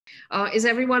Is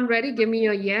everyone ready? Give me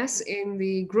a yes in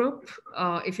the group.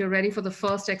 If you're ready for the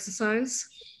first exercise,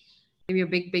 give me a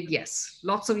big, big yes.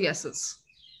 Lots of yeses.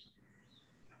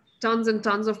 Tons and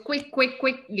tons of quick, quick,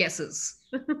 quick yeses.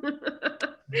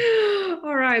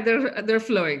 All right, they're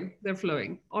flowing. They're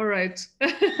flowing. All right.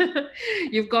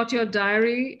 You've got your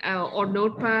diary or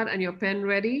notepad and your pen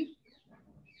ready.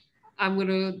 I'm going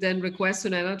to then request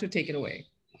Sunainaa to take it away.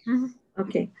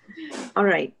 Okay. All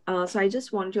right. So I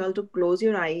just want you all to close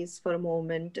your eyes for a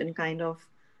moment and kind of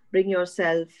bring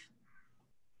yourself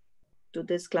to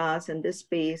this class and this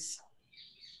space.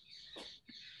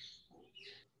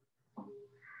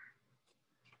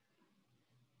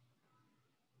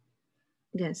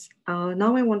 Yes.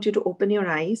 Now I want you to open your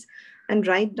eyes and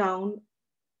write down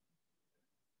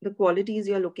the qualities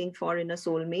you're looking for in a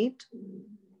soulmate.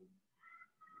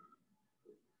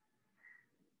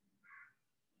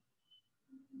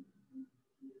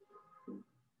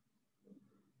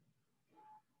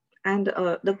 And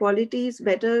the qualities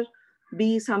better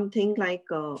be something like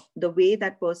the way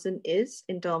that person is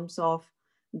in terms of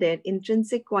their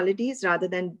intrinsic qualities rather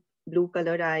than blue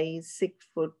colored eyes, 6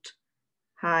 foot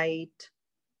height,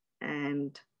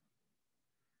 and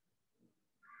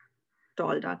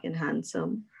tall, dark, and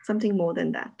handsome, something more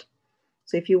than that.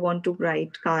 So if you want to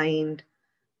write kind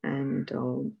and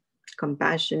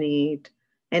compassionate,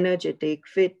 energetic,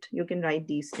 fit, you can write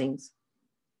these things.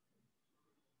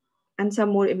 And some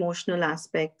more emotional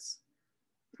aspects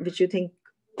which you think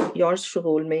your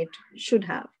soulmate should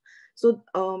have. So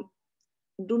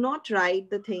do not write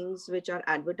the things which are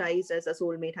advertised as a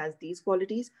soulmate has these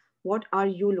qualities. What are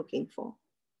you looking for?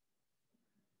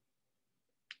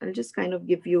 I'll just kind of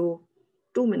give you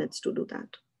 2 minutes to do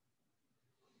that.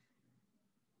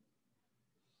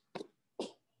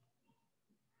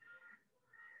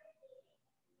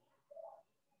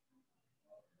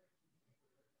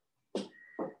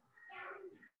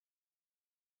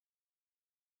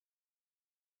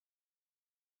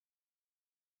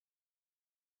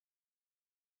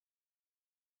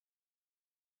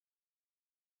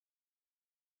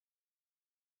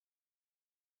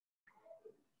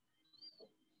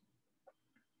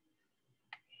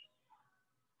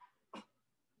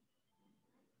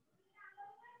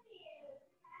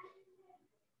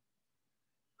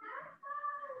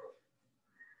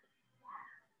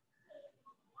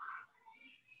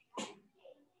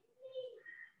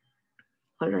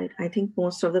 All right, I think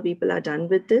most of the people are done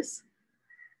with this.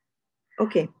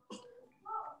 Okay.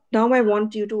 Now I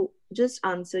want you to just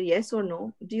answer yes or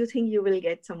no. Do you think you will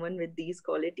get someone with these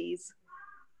qualities?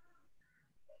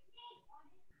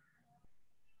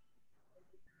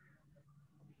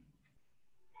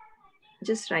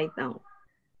 Just right now.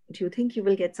 Do you think you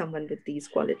will get someone with these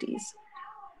qualities?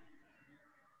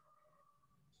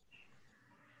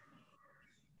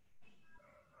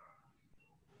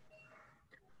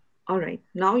 All right,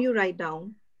 now you write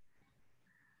down,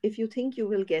 if you think you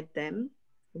will get them,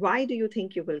 why do you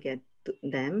think you will get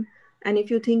them? And if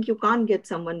you think you can't get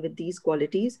someone with these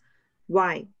qualities,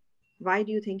 why? Why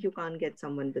do you think you can't get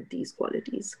someone with these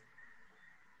qualities?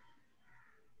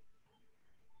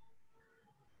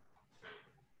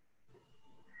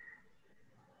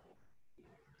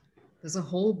 There's a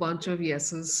whole bunch of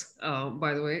yeses,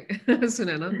 by the way,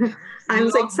 Sunainaa.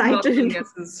 I'm so Lots of excited.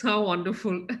 yeses. How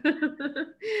wonderful.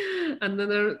 And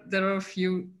then there are a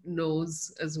few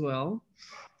no's as well.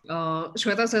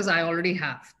 Shweta says, I already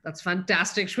have. That's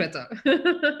fantastic, Shweta.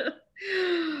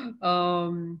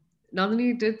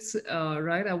 Nandini did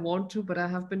right. I want to, but I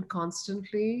have been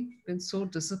so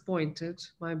disappointed.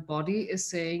 My body is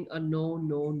saying a no,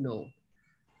 no, no.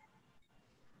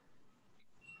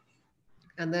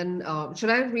 And then, should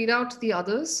I read out the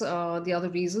others, the other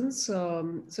reasons,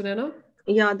 Sunainaa?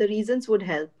 Yeah, the reasons would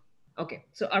help. Okay.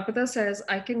 So Arpita says,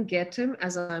 I can get him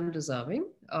as I'm deserving.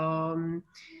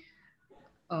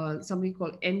 Somebody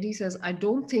called ND says, I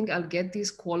don't think I'll get these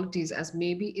qualities as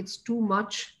maybe it's too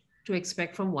much to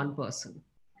expect from one person.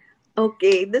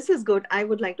 Okay, this is good. I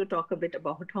would like to talk a bit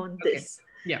about on Okay. this.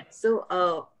 Yeah.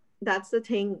 So that's the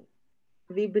thing.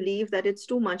 We believe that it's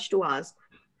too much to ask.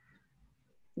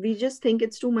 We just think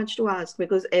it's too much to ask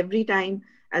because every time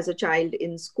as a child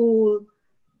in school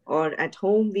or at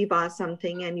home, we've asked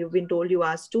something and you've been told you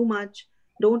ask too much.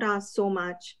 Don't ask so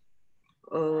much.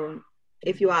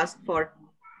 If you ask for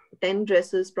 10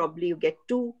 dresses, probably you get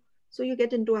 2. So you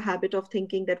get into a habit of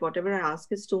thinking that whatever I ask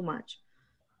is too much.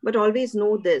 But always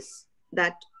know this,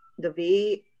 that the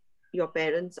way your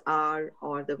parents are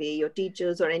or the way your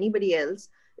teachers or anybody else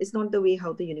is not the way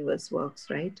how the universe works,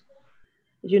 right?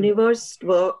 Universe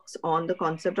works on the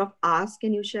concept of ask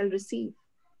and you shall receive.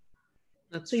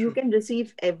 That's So you true. can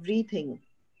receive everything.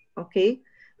 Okay.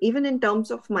 Even in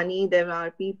terms of money, there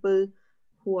are people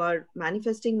who are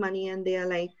manifesting money and they are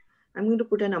like, I'm going to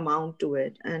put an amount to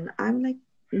it. And I'm like,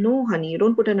 no, honey, you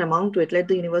don't put an amount to it. Let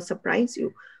the universe surprise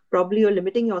you. Probably you're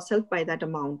limiting yourself by that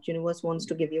amount. Universe wants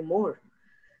to give you more.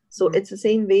 So Mm. it's the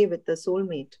same way with the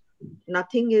soulmate.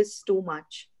 Nothing is too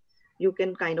much. You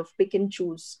can kind of pick and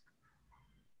choose.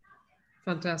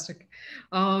 Fantastic.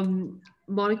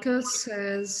 Monica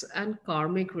says, and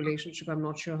karmic relationship. I'm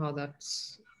not sure how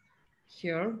that's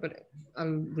here, but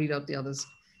I'll read out the others.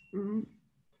 Mm.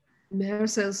 Meher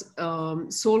says,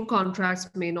 soul contracts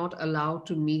may not allow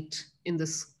to meet in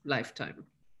this lifetime.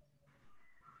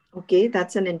 Okay,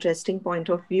 that's an interesting point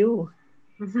of view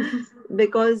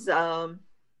because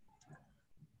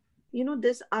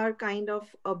these are kind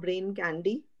of a brain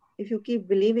candy. If you keep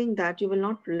believing that, you will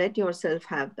not let yourself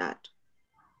have that.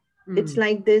 It's Mm.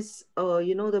 like this,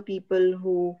 the people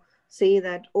who say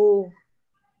that, oh,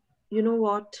 you know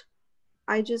what,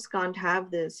 I just can't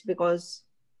have this because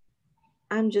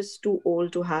I'm just too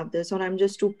old to have this, or I'm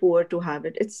just too poor to have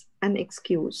it. It's an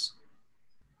excuse.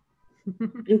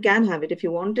 You can have it if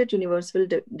you want it. Universe will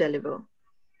deliver.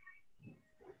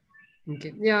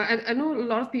 Okay. Yeah, and I know a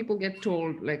lot of people get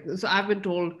told, like, so I've been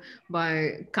told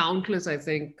by countless, I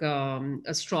think,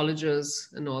 astrologers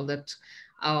and all that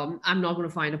I'm not going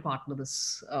to find a partner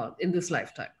in this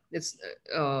lifetime. It's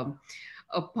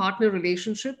a partner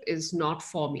relationship is not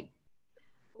for me.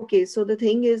 Okay, so the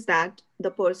thing is that the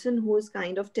person who is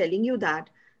kind of telling you that,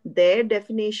 their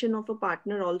definition of a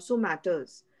partner also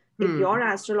matters. If Hmm. your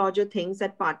astrologer thinks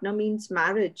that partner means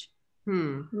marriage,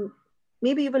 Hmm.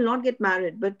 maybe you will not get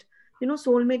married. But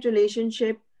soulmate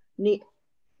relationship need,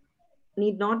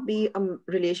 need not be a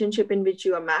relationship in which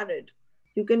you are married.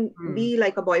 You can Hmm. be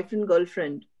like a boyfriend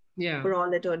girlfriend Yeah. for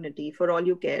all eternity, for all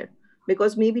you care,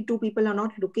 because maybe two people are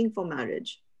not looking for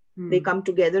marriage. They Hmm. come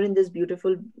together in this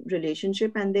beautiful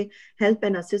relationship and they help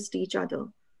and assist each other.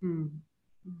 Hmm.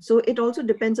 So it also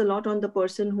depends a lot on the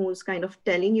person who's kind of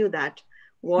telling you that,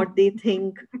 what they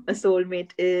think a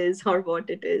soulmate is or what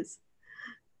it is.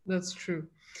 That's true.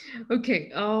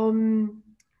 Okay.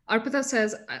 Arpita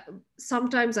says,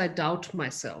 sometimes I doubt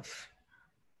myself.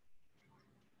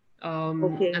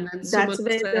 Okay, And then Sumana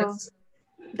says,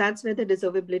 that's where the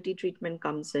deservability treatment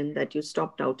comes in, that you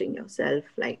stop doubting yourself,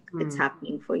 like it's hmm.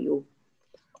 happening for you.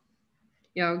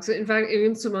 Yeah, so in fact,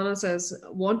 even Sumana says,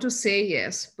 want to say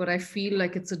yes, but I feel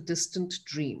like it's a distant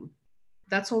dream.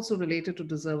 That's also related to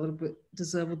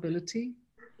deservability.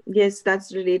 Yes,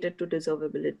 that's related to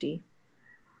deservability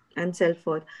and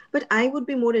self-worth. But I would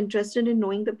be more interested in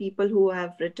knowing the people who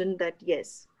have written that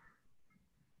yes,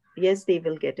 they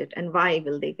will get it, and why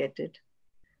will they get it.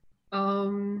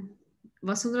 Um,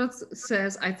 Vasundhara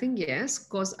says, I think yes,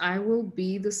 because I will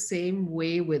be the same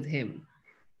way with him.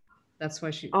 That's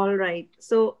why she. All right.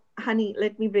 So, honey,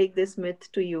 let me break this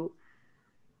myth to you.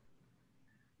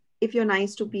 If you're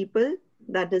nice to people,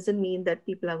 that doesn't mean that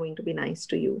people are going to be nice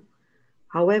to you.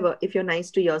 However, if you're nice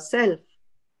to yourself,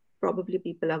 probably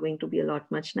people are going to be a lot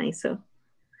much nicer.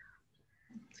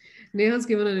 Neha's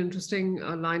given an interesting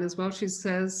line as well. She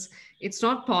says, it's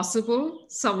not possible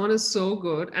someone is so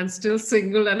good and still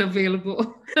single and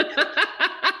available.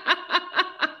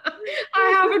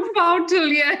 I haven't found till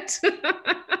yet.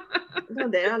 No,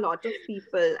 there are a lot of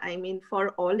people. I mean, for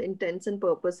all intents and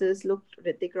purposes, look,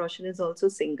 Ritik Roshan is also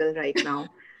single right now.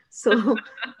 So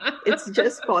it's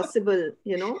just possible.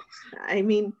 I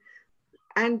mean,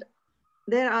 and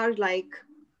there are like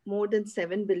more than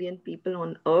 7 billion people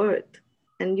on earth.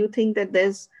 And you think that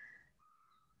there's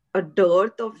a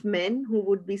dearth of men who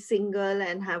would be single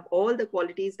and have all the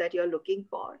qualities that you're looking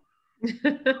for?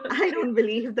 I don't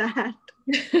believe that.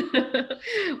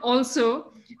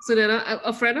 Also, Sunaina,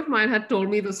 a friend of mine had told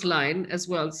me this line as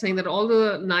well, saying that all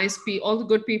the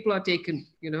good people are taken.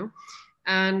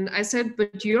 And I said,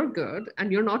 but you're good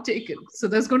and you're not taken. So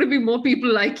there's going to be more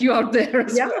people like you out there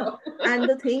as Yeah. well. And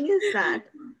the thing is that,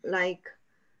 like,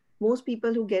 most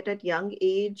people who get at young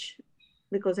age,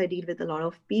 because I deal with a lot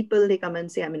of people, they come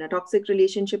and say, I'm in a toxic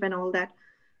relationship and all that.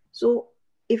 So,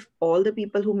 if all the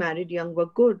people who married young were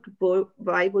good,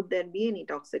 why would there be any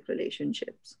toxic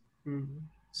relationships? Mhm.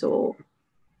 So,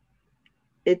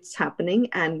 it's happening,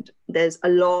 and there's a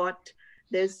lot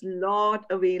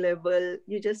available.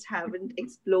 You just haven't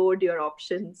explored your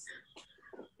options.